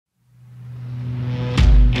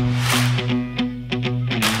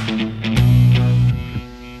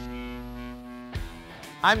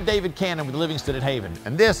I'm David Cannon with Livingston at Haven,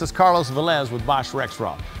 and this is Carlos Velez with Bosch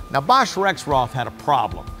Rexroth. Now, Bosch Rexroth had a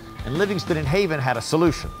problem, and Livingston and Haven had a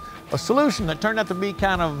solution that turned out to be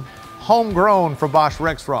kind of homegrown for Bosch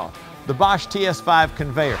Rexroth, the Bosch TS5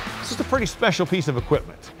 conveyor. This is a pretty special piece of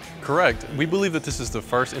equipment. Correct. We believe that this is the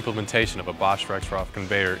first implementation of a Bosch Rexroth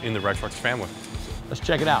conveyor in the Rexroth family. Let's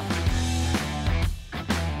check it out.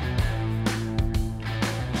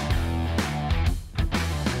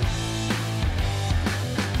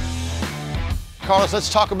 Carlos,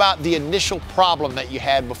 let's talk about the initial problem that you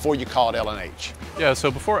had before you called L&H. Yeah,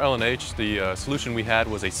 so before L&H, the solution we had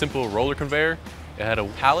was a simple roller conveyor. It had a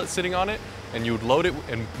pallet sitting on it, and you would load it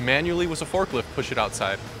and manually with a forklift push it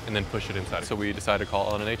outside and then push it inside. So we decided to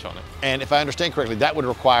call L&H on it. And if I understand correctly, that would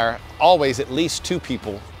require always at least 2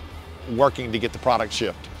 people working to get the product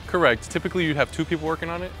shipped. Correct. Typically you'd have 2 people working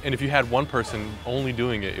on it, and if you had one person only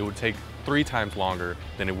doing it, it would take 3 times longer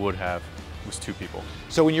than it would have with 2 people.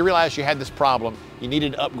 So when you realized you had this problem, you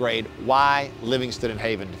needed to upgrade, why Livingston and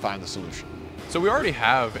Haven to find the solution? So we already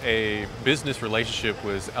have a business relationship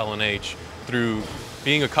with L&H through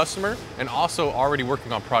being a customer and also already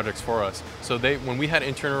working on projects for us. So when we had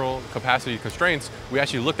internal capacity constraints, we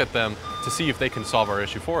actually looked at them to see if they can solve our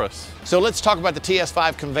issue for us. So let's talk about the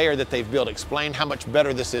TS5 conveyor that they've built. Explain how much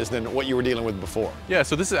better this is than what you were dealing with before. Yeah,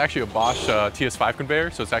 so this is actually a Bosch TS5 conveyor.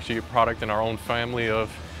 So it's actually a product in our own family of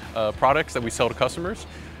products that we sell to customers.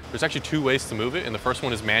 There's actually 2 ways to move it, and the first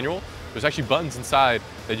one is manual. There's actually buttons inside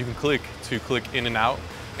that you can click to click in and out,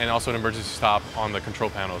 and also an emergency stop on the control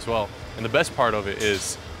panel as well. And the best part of it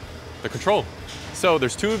is the control. So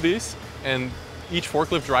there's 2 of these, and each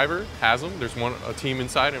forklift driver has them. There's a team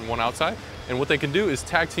inside and one outside. And what they can do is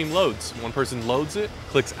tag team loads. One person loads it,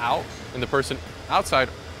 clicks out, and the person outside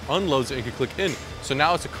unloads it and can click in. So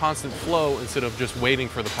now it's a constant flow instead of just waiting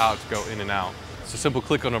for the pallet to go in and out. It's a simple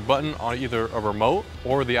click on a button on either a remote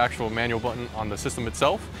or the actual manual button on the system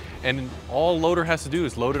itself. And all loader has to do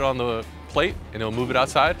is load it on the plate and it'll move it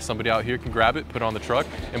outside. Somebody out here can grab it, put it on the truck,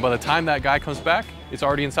 and by the time that guy comes back, it's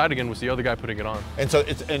already inside again with the other guy putting it on. And so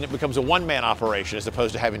it becomes a one-man operation as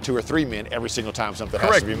opposed to having 2 or 3 men every single time something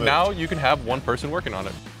has to be moved. Now you can have one person working on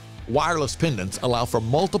it. Wireless pendants allow for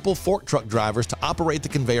multiple fork truck drivers to operate the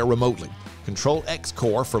conveyor remotely. Control X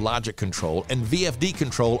Core for logic control and VFD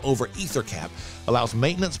control over EtherCAP allows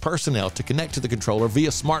maintenance personnel to connect to the controller via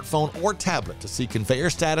smartphone or tablet to see conveyor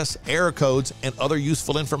status, error codes, and other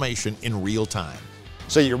useful information in real time.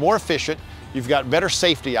 So you're more efficient, you've got better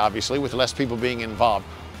safety obviously with less people being involved.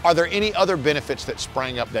 Are there any other benefits that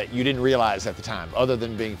sprang up that you didn't realize at the time other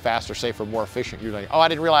than being faster, safer, more efficient? You're like, oh, I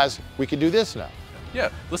didn't realize we could do this now. Yeah,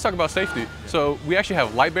 let's talk about safety. So we actually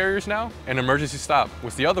have light barriers now and emergency stop.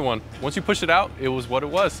 With the other one, once you push it out, it was what it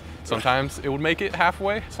was. Sometimes it would make it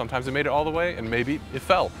halfway, sometimes it made it all the way, and maybe it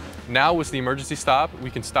fell. Now with the emergency stop, we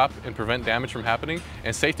can stop and prevent damage from happening,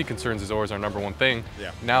 and safety concerns is always our #1 thing.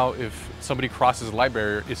 Yeah. Now if somebody crosses a light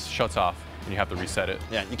barrier, it shuts off and you have to reset it.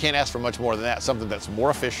 Yeah, you can't ask for much more than that, something that's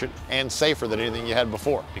more efficient and safer than anything you had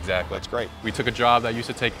before. Exactly. That's great. We took a job that used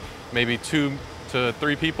to take maybe 2 to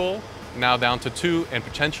 3 people, now down to 2, and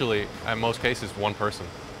potentially, in most cases, 1 person.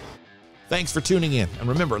 Thanks for tuning in. And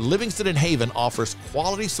remember, Livingston and Haven offers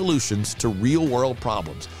quality solutions to real-world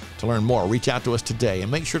problems. To learn more, reach out to us today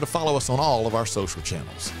and make sure to follow us on all of our social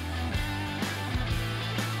channels.